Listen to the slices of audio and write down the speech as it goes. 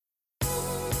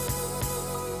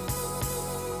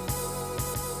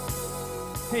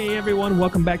Hey everyone,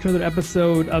 welcome back to another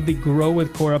episode of the Grow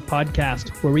with Quora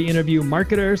podcast, where we interview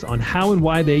marketers on how and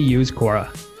why they use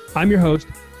Quora. I'm your host,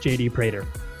 JD Prater.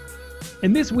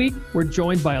 And this week, we're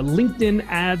joined by a LinkedIn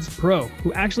Ads Pro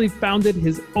who actually founded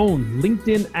his own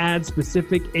LinkedIn Ads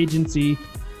specific agency,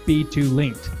 B2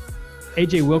 Linked.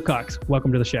 AJ Wilcox,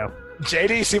 welcome to the show.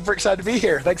 JD, super excited to be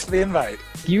here. Thanks for the invite.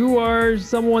 You are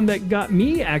someone that got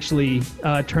me actually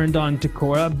turned on to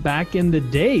Quora back in the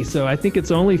day. So I think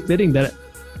it's only fitting that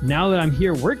now that I'm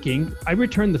here working, I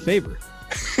return the favor.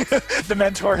 The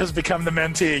mentor has become the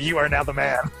mentee. You are now the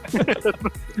man.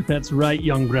 That's right,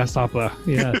 young grasshopper.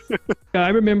 Yes. I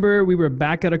remember we were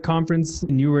back at a conference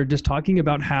and you were just talking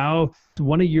about how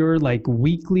one of your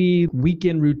weekly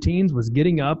weekend routines was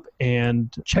getting up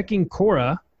and checking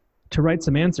Quora to write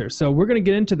some answers. So we're going to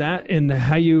get into that and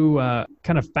how you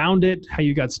kind of found it, how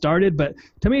you got started. But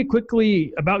tell me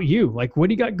quickly about you. What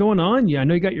do you got going on? Yeah, I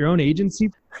know you got your own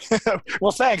agency.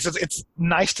 Well, thanks. It's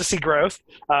nice to see growth.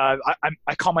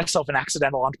 I call myself an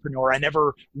accidental entrepreneur. I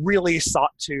never really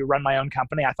sought to run my own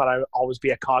company. I thought I would always be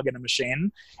a cog in a machine.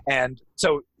 And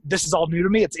so this is all new to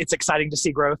me. It's exciting to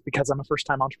see growth because I'm a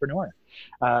first-time entrepreneur.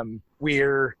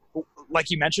 We're,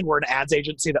 like you mentioned, we're an ads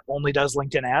agency that only does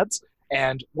LinkedIn ads.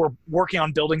 And we're working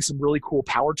on building some really cool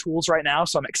power tools right now.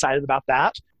 So I'm excited about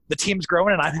that. The team's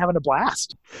growing and I'm having a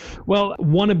blast. Well,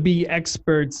 wannabe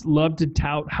experts love to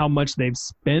tout how much they've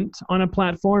spent on a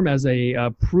platform as a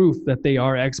proof that they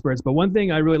are experts. But one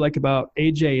thing I really like about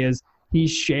AJ is he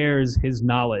shares his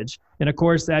knowledge. And of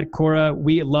course, at Quora,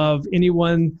 we love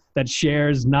anyone that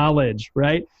shares knowledge,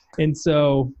 right? And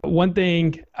so one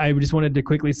thing I just wanted to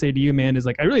quickly say to you, man, is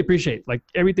I really appreciate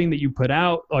everything that you put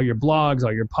out, all your blogs,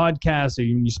 all your podcasts, or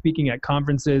you speaking at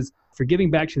conferences, for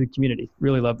giving back to the community.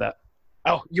 Really love that.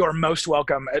 Oh, you're most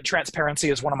welcome. Transparency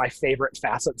is one of my favorite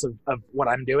facets of what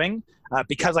I'm doing.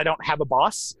 Because I don't have a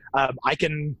boss, I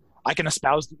can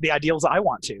espouse the ideals I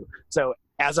want to. So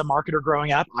as a marketer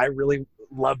growing up, I really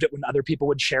loved it when other people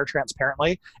would share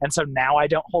transparently. And so now I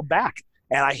don't hold back.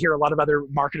 And I hear a lot of other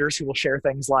marketers who will share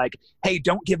things like, hey,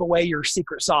 don't give away your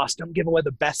secret sauce. Don't give away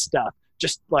the best stuff.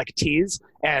 Just tease.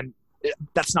 And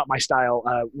that's not my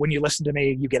style. When you listen to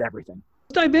me, you get everything.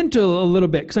 Let's dive into a little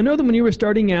bit, because I know that when you were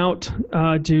starting out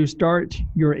to start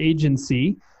your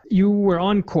agency, you were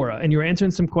on Quora and you were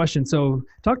answering some questions. So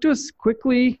talk to us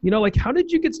quickly, how did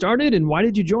you get started and why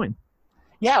did you join?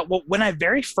 Yeah, well, when I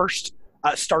very first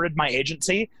started my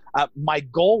agency, my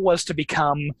goal was to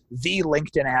become the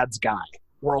LinkedIn ads guy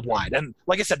worldwide. And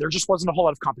like I said, there just wasn't a whole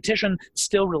lot of competition,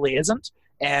 still really isn't.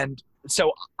 And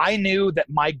so I knew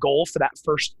that my goal for that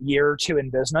first year or two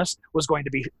in business was going to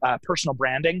be personal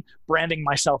branding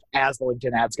myself as the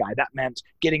LinkedIn ads guy. That meant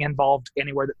getting involved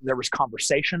anywhere that there was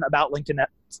conversation about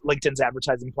LinkedIn's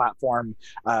advertising platform,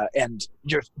 and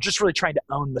just really trying to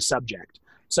own the subject.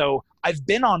 So I've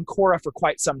been on Quora for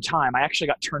quite some time. I actually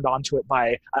got turned on to it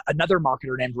by another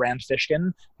marketer named Rand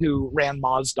Fishkin, who ran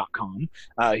Moz.com.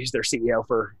 He's their CEO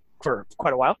for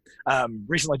quite a while.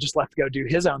 Recently just left to go do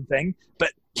his own thing.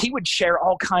 But he would share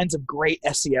all kinds of great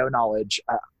SEO knowledge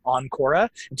on Quora.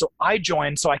 And so I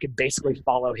joined so I could basically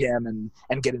follow him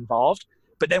and get involved.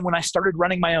 But then when I started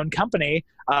running my own company,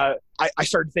 I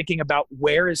started thinking about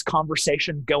where is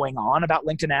conversation going on about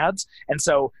LinkedIn ads. And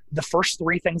so the first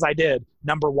three things I did,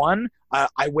 number one,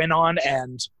 I went on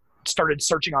and started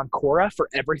searching on Quora for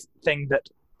everything that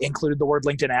included the word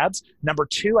LinkedIn ads. Number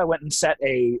two, I went and set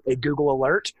a Google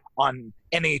alert on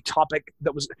any topic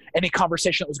any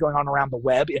conversation that was going on around the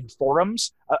web in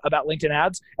forums about LinkedIn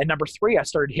ads. And number three, I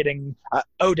started hitting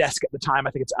Odesk at the time. I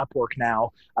think it's Upwork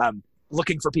now.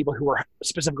 Looking for people who were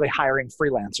specifically hiring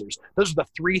freelancers. Those are the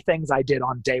three things I did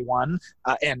on day one.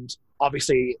 And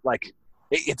obviously,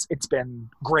 it's been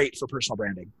great for personal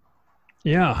branding.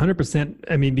 Yeah, 100%.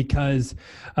 I mean, because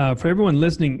for everyone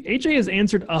listening, AJ has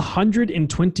answered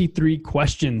 123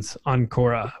 questions on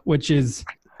Quora, which is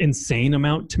insane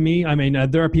amount to me. I mean,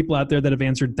 there are people out there that have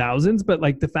answered thousands, but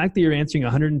the fact that you're answering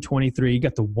 123, you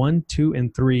got the 1, 2,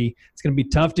 and 3. It's going to be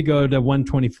tough to go to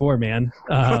 124, man.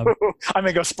 I'm going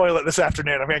to go spoil it this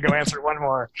afternoon. I'm going to go answer one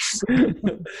more.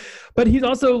 But he's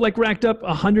also racked up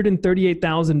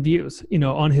 138,000 views,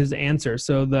 on his answer.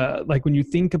 So when you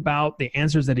think about the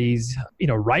answers that he's,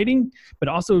 writing, but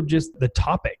also just the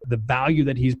topic, the value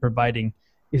that he's providing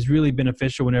is really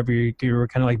beneficial whenever you're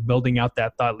kind of building out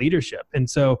that thought leadership. And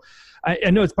so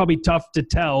I know it's probably tough to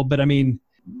tell, but I mean,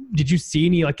 did you see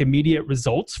any immediate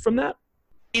results from that?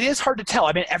 It is hard to tell.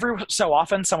 I mean, every so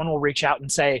often someone will reach out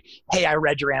and say, hey, I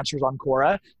read your answers on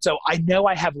Quora. So I know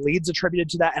I have leads attributed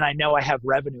to that and I know I have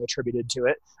revenue attributed to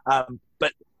it.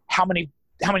 But how many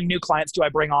how many new clients do I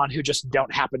bring on who just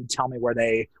don't happen to tell me where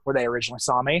they originally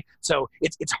saw me? So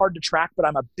it's hard to track, but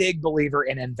I'm a big believer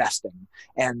in investing.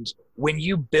 And when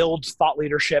you build thought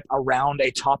leadership around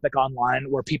a topic online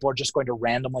where people are just going to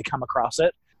randomly come across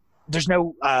it, there's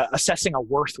no assessing a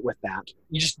worth with that.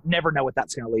 You just never know what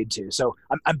that's going to lead to. So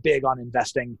I'm big on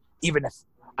investing, even if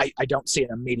I don't see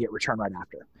an immediate return right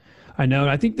after. I know.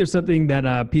 I think there's something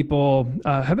that people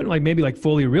haven't maybe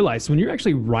fully realized. When you're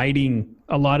actually writing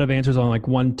a lot of answers on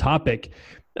one topic,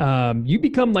 you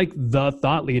become the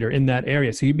thought leader in that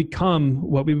area. So you become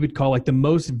what we would call the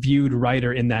most viewed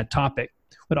writer in that topic.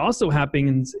 What also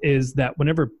happens is that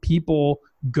whenever people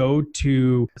go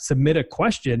to submit a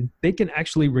question, they can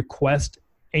actually request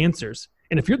answers.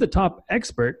 And if you're the top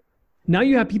expert, now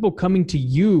you have people coming to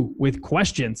you with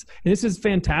questions. And this is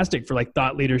fantastic for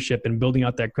thought leadership and building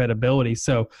out that credibility.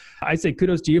 So I say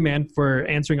kudos to you, man, for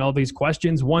answering all these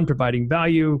questions. One, providing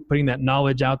value, putting that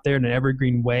knowledge out there in an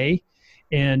evergreen way.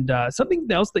 And something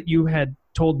else that you had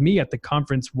told me at the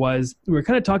conference was, we were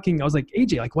kind of talking, I was like,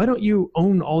 AJ, why don't you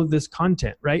own all of this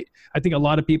content, right? I think a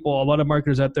lot of people, a lot of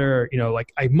marketers out there,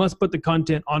 I must put the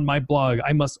content on my blog.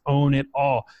 I must own it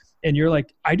all. And you're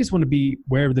like, I just want to be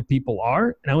where the people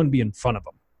are, and I want to be in front of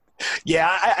them. Yeah,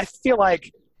 I feel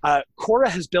like Quora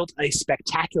has built a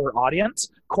spectacular audience.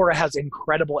 Quora has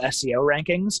incredible SEO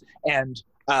rankings, and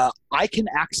I can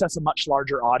access a much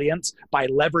larger audience by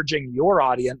leveraging your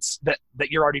audience that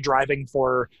you're already driving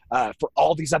for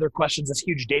all these other questions, this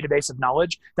huge database of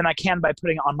knowledge, than I can by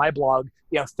putting it on my blog,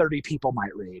 30 people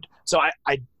might read. So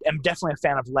I am definitely a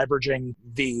fan of leveraging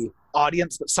the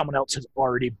audience that someone else has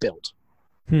already built.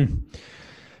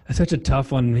 That's such a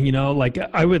tough one.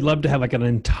 I would love to have an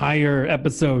entire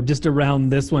episode just around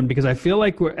this one, because I feel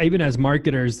like we're, even as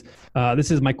marketers,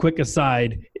 this is my quick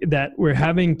aside, that we're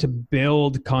having to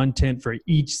build content for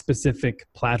each specific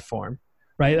platform,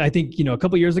 right? I think, a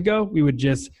couple of years ago, we would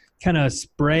just kind of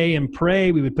spray and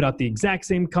pray. We would put out the exact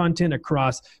same content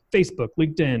across Facebook,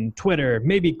 LinkedIn, Twitter,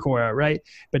 maybe Quora, right?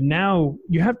 But now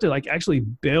you have to actually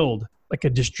build a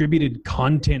distributed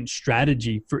content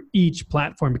strategy for each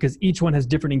platform, because each one has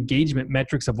different engagement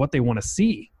metrics of what they want to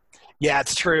see. Yeah,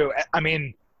 it's true. I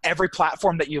mean, every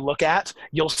platform that you look at,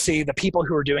 you'll see the people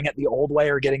who are doing it the old way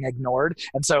are getting ignored.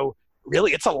 And so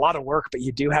really, it's a lot of work, but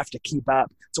you do have to keep up.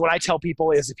 So what I tell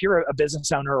people is, if you're a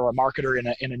business owner or a marketer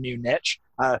in a new niche,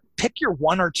 pick your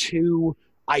one or two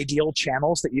ideal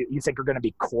channels that you think are going to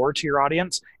be core to your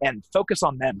audience and focus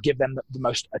on them, give them the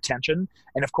most attention.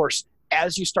 And of course,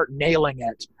 as you start nailing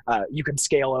it, you can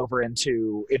scale over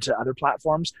into other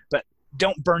platforms, but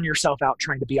don't burn yourself out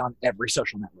trying to be on every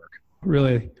social network.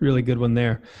 Really, really good one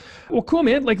there. Well, cool,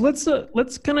 man.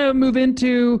 Let's kind of move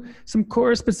into some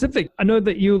Quora specific. I know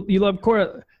that you love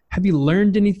Quora. Have you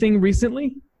learned anything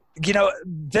recently?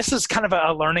 This is kind of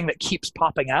a learning that keeps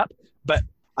popping up, but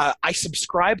I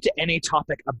subscribe to any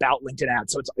topic about LinkedIn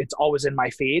ads. So it's always in my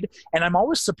feed. And I'm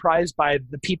always surprised by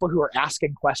the people who are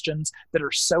asking questions that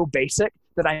are so basic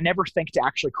that I never think to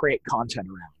actually create content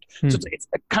around. So it's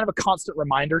a kind of a constant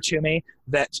reminder to me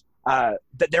that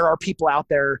there are people out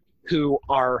there who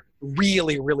are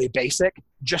really, really basic,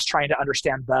 just trying to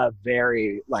understand the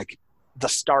very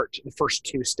the first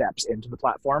two steps into the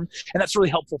platform. And that's really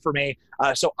helpful for me.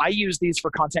 So I use these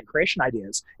for content creation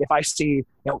ideas. If I see,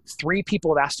 3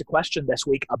 people have asked a question this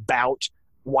week about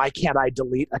why can't I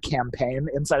delete a campaign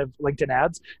inside of LinkedIn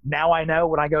ads, now I know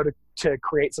when I go to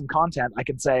create some content, I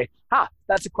can say,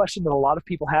 that's a question that a lot of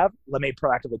people have. Let me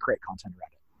proactively create content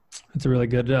around it. That's a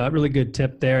really good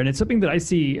tip there. And it's something that I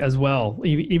see as well,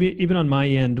 even on my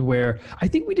end, where I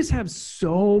think we just have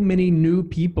so many new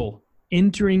people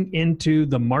entering into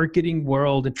the marketing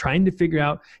world and trying to figure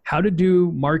out how to do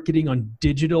marketing on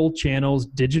digital channels,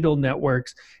 digital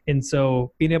networks. And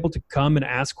so being able to come and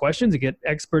ask questions and get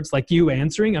experts like you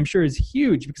answering, I'm sure is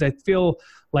huge, because I feel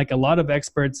like a lot of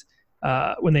experts,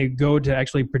 when they go to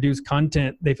actually produce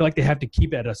content, they feel like they have to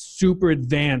keep it at a super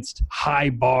advanced high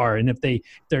bar. And if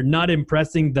they're not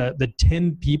impressing the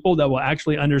 10 people that will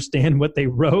actually understand what they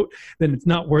wrote, then it's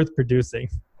not worth producing.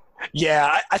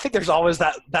 Yeah, I think there's always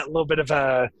that little bit of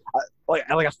a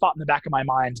thought in the back of my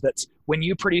mind that's, when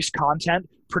you produce content,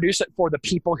 produce it for the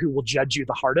people who will judge you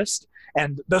the hardest.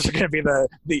 And those are going to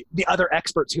be the other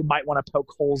experts who might want to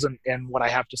poke holes in what I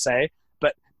have to say.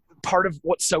 But part of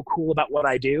what's so cool about what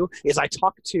I do is I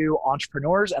talk to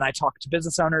entrepreneurs and I talk to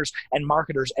business owners and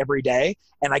marketers every day,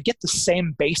 and I get the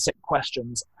same basic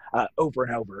questions over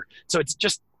and over. So it's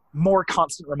just more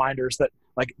constant reminders that,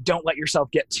 don't let yourself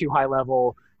get too high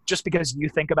level. Just because you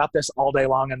think about this all day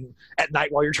long and at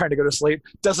night while you're trying to go to sleep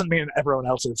doesn't mean everyone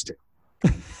else is too.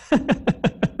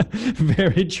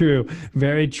 Very true.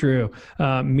 Very true.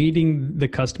 Meeting the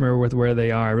customer with where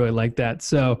they are. I really like that.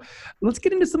 So let's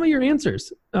get into some of your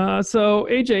answers. So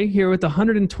AJ here with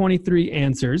 123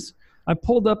 answers. I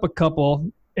pulled up a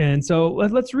couple, and so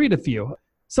let's read a few.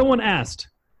 Someone asked,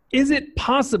 is it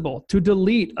possible to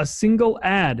delete a single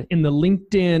ad in the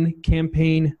LinkedIn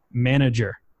Campaign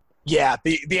Manager? Yeah,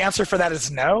 the answer for that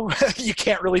is no. You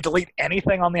can't really delete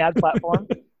anything on the ad platform.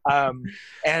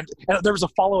 And there was a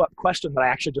follow-up question that I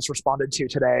actually just responded to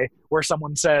today where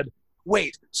someone said,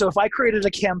 wait, so if I created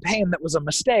a campaign that was a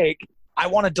mistake, I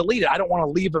want to delete it. I don't want to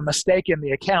leave a mistake in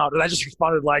the account. And I just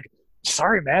responded like,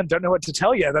 sorry, man, don't know what to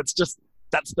tell you. That's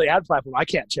the ad platform. I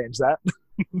can't change that.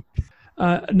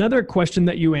 Another question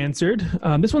that you answered,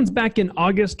 this one's back in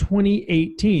August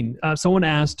 2018. Someone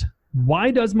asked,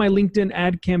 why does my LinkedIn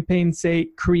ad campaign say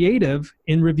creative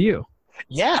in review?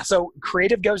 Yeah, so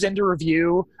creative goes into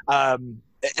review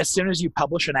as soon as you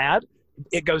publish an ad.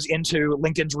 It goes into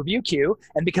LinkedIn's review queue,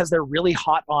 and because they're really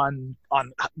hot on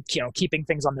keeping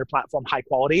things on their platform high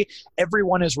quality,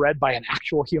 everyone is read by an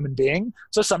actual human being.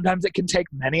 So sometimes it can take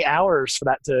many hours for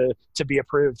that to be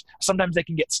approved. Sometimes they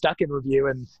can get stuck in review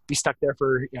and be stuck there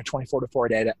for 24 to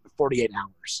 48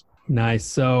 hours. Nice.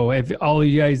 So if all of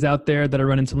you guys out there that are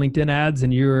running some LinkedIn ads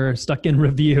and you're stuck in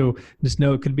review, just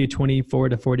know it could be 24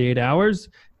 to 48 hours.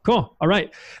 Cool. All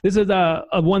right. This is a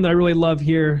one that I really love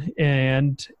here,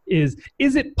 and is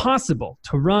it possible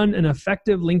to run an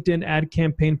effective LinkedIn ad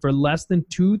campaign for less than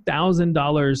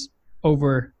 $2,000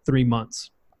 over 3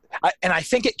 months? I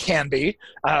think it can be.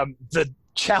 The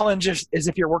challenge is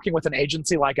if you're working with an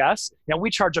agency like us, we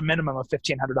charge a minimum of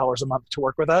 $1,500 a month to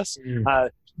work with us.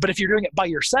 But if you're doing it by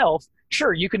yourself,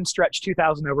 sure, you can stretch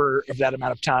 2,000 over that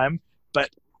amount of time, but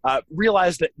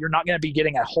realize that you're not going to be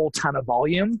getting a whole ton of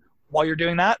volume while you're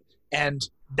doing that, and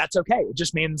that's okay. It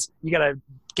just means you got to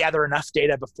gather enough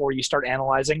data before you start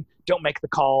analyzing. Don't make the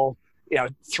call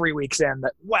 3 weeks in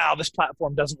that, wow, this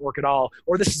platform doesn't work at all,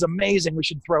 or this is amazing, we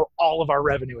should throw all of our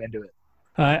revenue into it.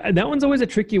 That one's always a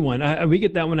tricky one. We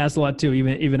get that one asked a lot too,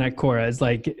 even at Quora. It's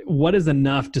like, what is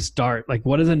enough to start? Like,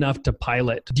 what is enough to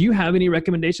pilot? Do you have any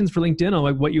recommendations for LinkedIn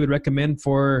on what you would recommend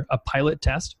for a pilot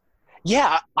test?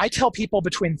 Yeah, I tell people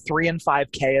between 3 and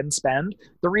 5K in spend.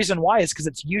 The reason why is because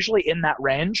it's usually in that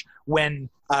range when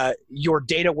your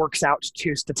data works out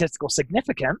to statistical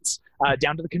significance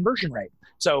down to the conversion rate.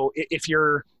 So if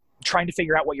you're trying to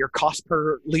figure out what your cost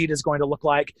per lead is going to look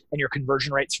like and your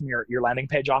conversion rates from your landing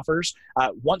page offers,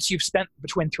 once you've spent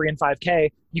between 3 and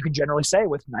 5K, you can generally say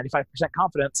with 95%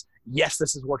 confidence, yes,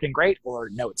 this is working great, or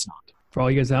no, it's not. For all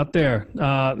you guys out there,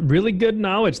 really good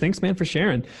knowledge. Thanks, man, for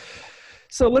sharing.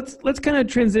 So let's kind of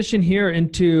transition here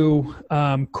into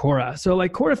Quora. So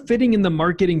like Quora fitting in the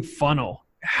marketing funnel.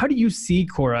 How do you see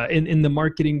Quora in the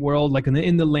marketing world, like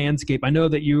in the landscape? I know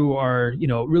that you are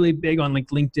really big on like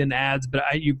LinkedIn ads, but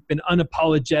you've been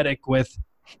unapologetic with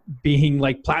being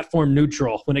like platform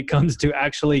neutral when it comes to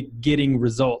actually getting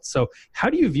results. So how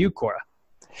do you view Quora?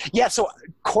 Yeah, so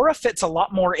Quora fits a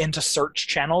lot more into search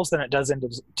channels than it does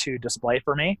into display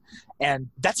for me, and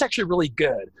that's actually really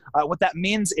good. What that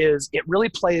means is it really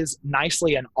plays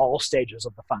nicely in all stages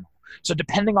of the funnel. So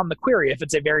depending on the query, if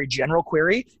it's a very general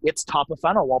query, it's top of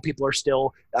funnel while people are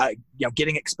still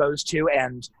getting exposed to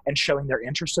and showing their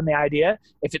interest in the idea.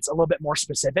 If it's a little bit more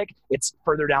specific, it's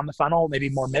further down the funnel, maybe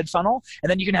more mid-funnel. And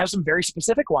then you can have some very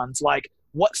specific ones like,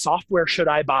 what software should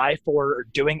I buy for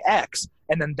doing X?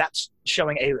 And then that's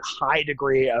showing a high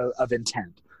degree of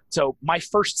intent. So my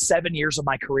first 7 years of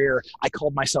my career, I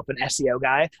called myself an SEO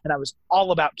guy, and I was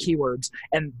all about keywords.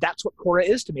 And that's what Quora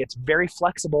is to me. It's very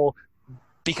flexible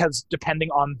because depending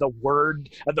on the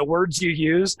words you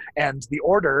use and the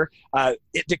order,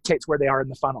 it dictates where they are in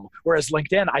the funnel. Whereas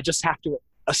LinkedIn, I just have to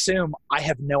assume I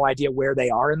have no idea where they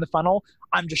are in the funnel.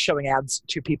 I'm just showing ads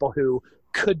to people who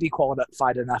could be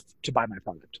qualified enough to buy my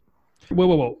product.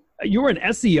 Whoa. You were an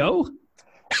SEO?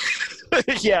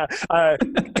 Yeah,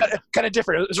 kind of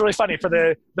different. It was really funny. For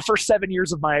the first 7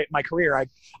 years of my career,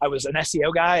 I was an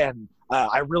SEO guy, and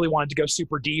I really wanted to go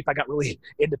super deep. I got really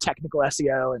into technical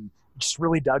SEO and just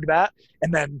really dug that.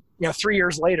 And then 3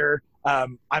 years later,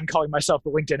 I'm calling myself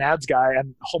the LinkedIn ads guy,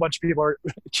 and a whole bunch of people are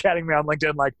chatting me on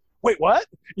LinkedIn like, wait, what?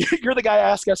 You're the guy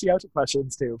I ask SEO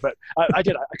questions to. But I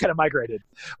kind of migrated.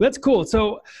 That's cool.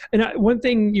 So, and one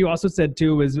thing you also said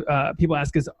too is people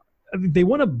ask us, they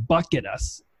want to bucket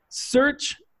us.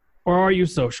 Search or are you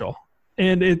social?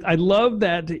 And I love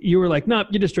that you were like, no,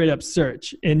 you just straight up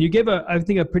search. And you give I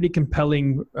think a pretty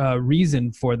compelling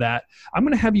reason for that. I'm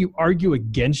going to have you argue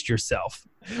against yourself.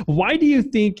 Why do you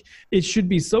think it should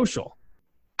be social?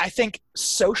 I think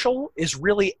social is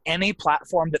really any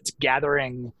platform that's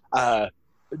gathering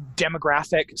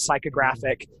demographic,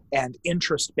 psychographic, and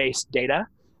interest-based data.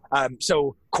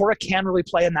 So Quora can really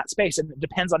play in that space, and it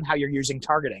depends on how you're using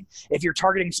targeting. If you're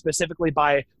targeting specifically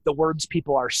by the words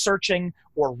people are searching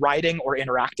or writing or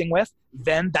interacting with,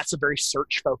 then that's a very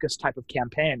search-focused type of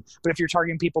campaign. But if you're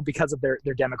targeting people because of their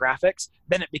demographics,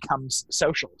 then it becomes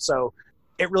social. So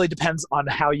it really depends on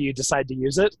how you decide to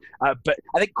use it. But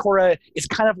I think Quora is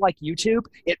kind of like YouTube.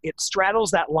 It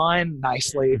straddles that line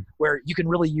nicely where you can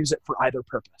really use it for either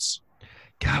purpose.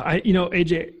 God,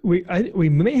 AJ, we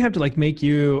may have to make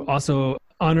you also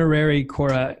honorary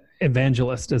Quora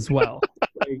evangelist as well.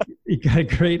 You got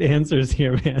great answers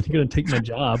here, man. You're gonna take my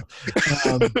job.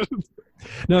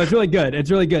 No, it's really good. It's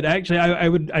really good. Actually,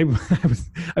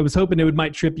 I was hoping it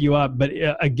might trip you up, but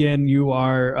again, you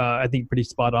are I think pretty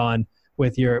spot on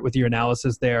with your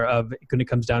analysis there of when it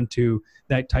comes down to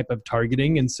that type of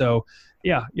targeting. And so,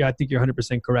 yeah, I think you're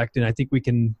 100% correct. And I think we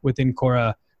can within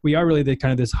Quora. We are really the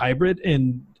kind of this hybrid,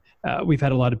 and we've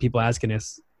had a lot of people asking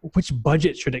us, which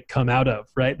budget should it come out of,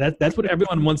 right? That's what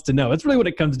everyone wants to know. That's really what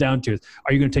it comes down to is,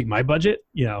 are you going to take my budget?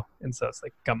 And so it's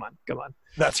like, come on.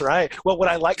 That's right. Well, what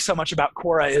I like so much about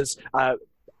Quora is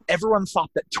everyone thought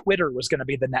that Twitter was going to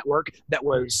be the network that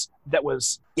was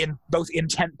in both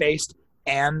intent-based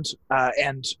and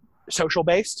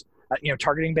social-based,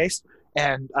 targeting-based.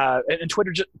 And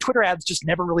Twitter ads just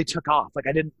never really took off.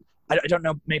 I don't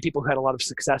know many people who had a lot of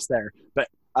success there, but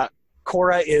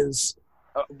Quora is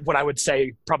what I would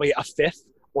say probably a fifth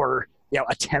or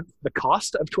a tenth the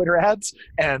cost of Twitter ads,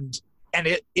 and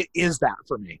it is that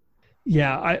for me.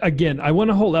 Yeah, I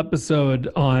want a whole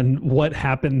episode on what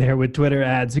happened there with Twitter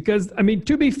ads because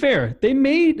to be fair, they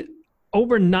made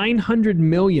over 900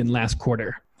 million last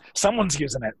quarter. Someone's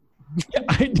using it. Yeah,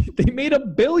 they made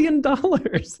 $1 billion,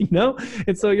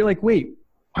 and so you're like, wait,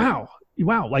 wow,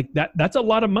 that's a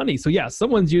lot of money. So yeah,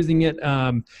 someone's using it.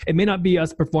 It may not be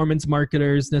us performance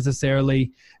marketers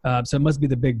necessarily. So it must be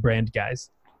the big brand guys.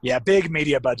 Yeah, big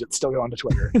media budgets still go onto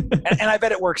Twitter. and I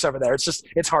bet it works over there.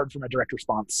 It's hard from a direct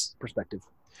response perspective.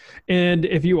 And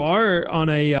if you are on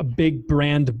a big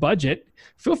brand budget,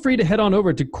 feel free to head on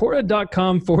over to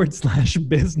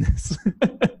Quora.com/business.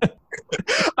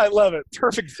 I love it.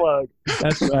 Perfect plug.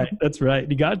 That's right.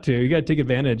 You got to take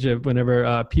advantage of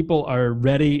whenever people are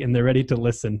ready and they're ready to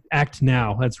listen. Act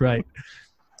now. That's right.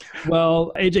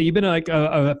 Well, AJ, you've been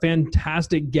a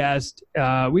fantastic guest.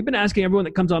 We've been asking everyone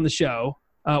that comes on the show,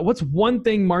 what's one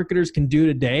thing marketers can do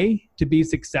today to be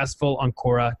successful on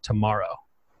Quora tomorrow?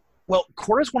 Well,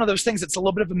 Quora is one of those things that's a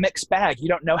little bit of a mixed bag. You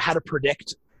don't know how to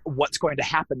predict what's going to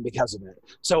happen because of it.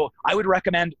 So I would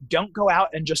recommend don't go out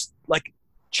and just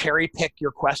cherry pick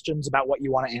your questions about what you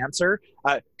want to answer.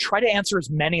 Try to answer as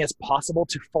many as possible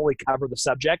to fully cover the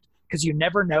subject, because you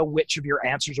never know which of your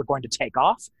answers are going to take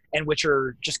off and which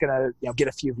are just going to get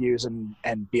a few views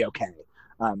and be okay.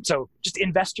 So just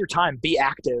invest your time, be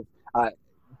active,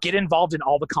 get involved in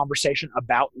all the conversation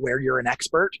about where you're an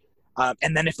expert.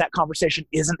 And then if that conversation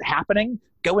isn't happening,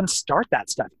 go and start that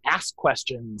stuff. Ask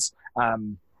questions.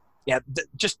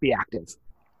 Just be active.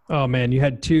 Oh man, you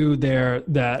had two there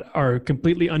that are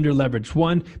completely under leveraged.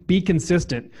 One, be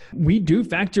consistent. We do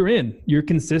factor in your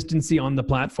consistency on the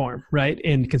platform, right?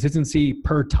 And consistency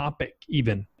per topic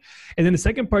even. And then the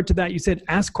second part to that, you said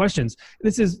ask questions.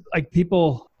 This is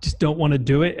people just don't want to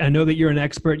do it. I know that you're an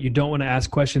expert. You don't want to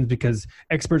ask questions because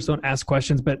experts don't ask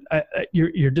questions, but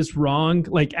you're just wrong.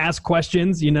 Ask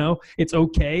questions, it's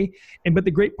okay. But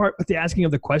the great part with the asking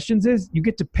of the questions is you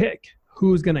get to pick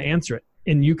who's going to answer it.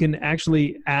 And you can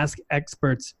actually ask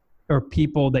experts or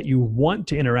people that you want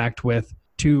to interact with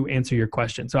to answer your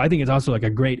question. So I think it's also a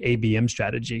great ABM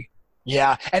strategy.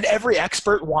 Yeah. And every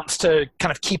expert wants to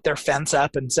kind of keep their fence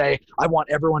up and say, I want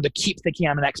everyone to keep thinking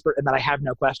I'm an expert and that I have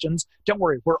no questions. Don't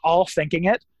worry. We're all thinking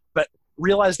it, but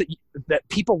realize that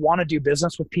people want to do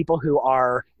business with people who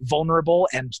are vulnerable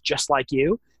and just like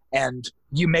you. And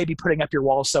you may be putting up your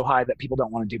walls so high that people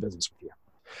don't want to do business with you.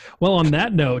 Well, on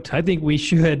that note, I think we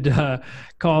should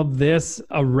call this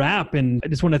a wrap. And I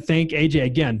just want to thank AJ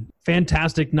again.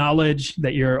 Fantastic knowledge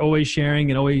that you're always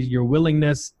sharing and always your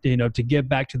willingness, to give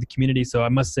back to the community. So I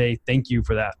must say thank you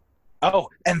for that. Oh,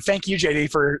 and thank you,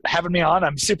 JD, for having me on.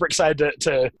 I'm super excited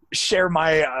to share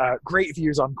my great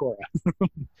views on Quora.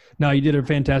 No, you did a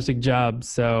fantastic job.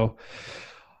 So,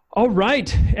 all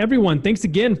right, everyone. Thanks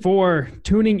again for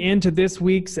tuning into this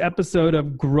week's episode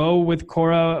of Grow with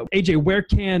Quora. AJ, where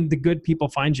can the good people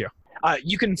find you?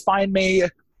 You can find me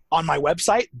on my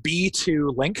website,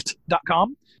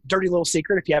 b2linked.com. Dirty little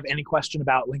secret, if you have any question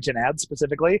about LinkedIn ads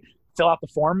specifically, fill out the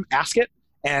form, ask it,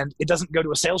 and it doesn't go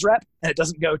to a sales rep, and it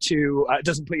doesn't go to, it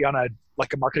doesn't put you on a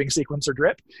like a marketing sequence or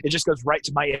drip. It just goes right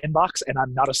to my inbox, and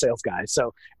I'm not a sales guy.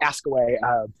 So ask away.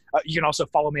 You can also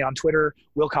follow me on Twitter,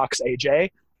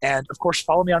 WilcoxAJ. And of course,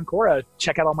 follow me on Quora.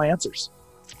 Check out all my answers.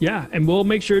 Yeah, and we'll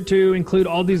make sure to include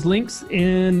all these links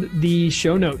in the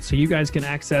show notes so you guys can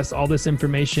access all this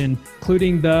information,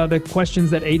 including the questions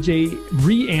that AJ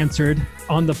re-answered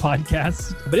on the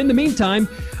podcast. But in the meantime,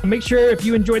 make sure if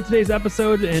you enjoyed today's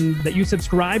episode and that you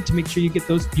subscribe to make sure you get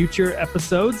those future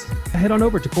episodes. Head on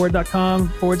over to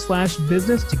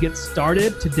Quora.com/business to get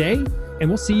started today, and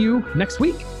we'll see you next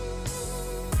week.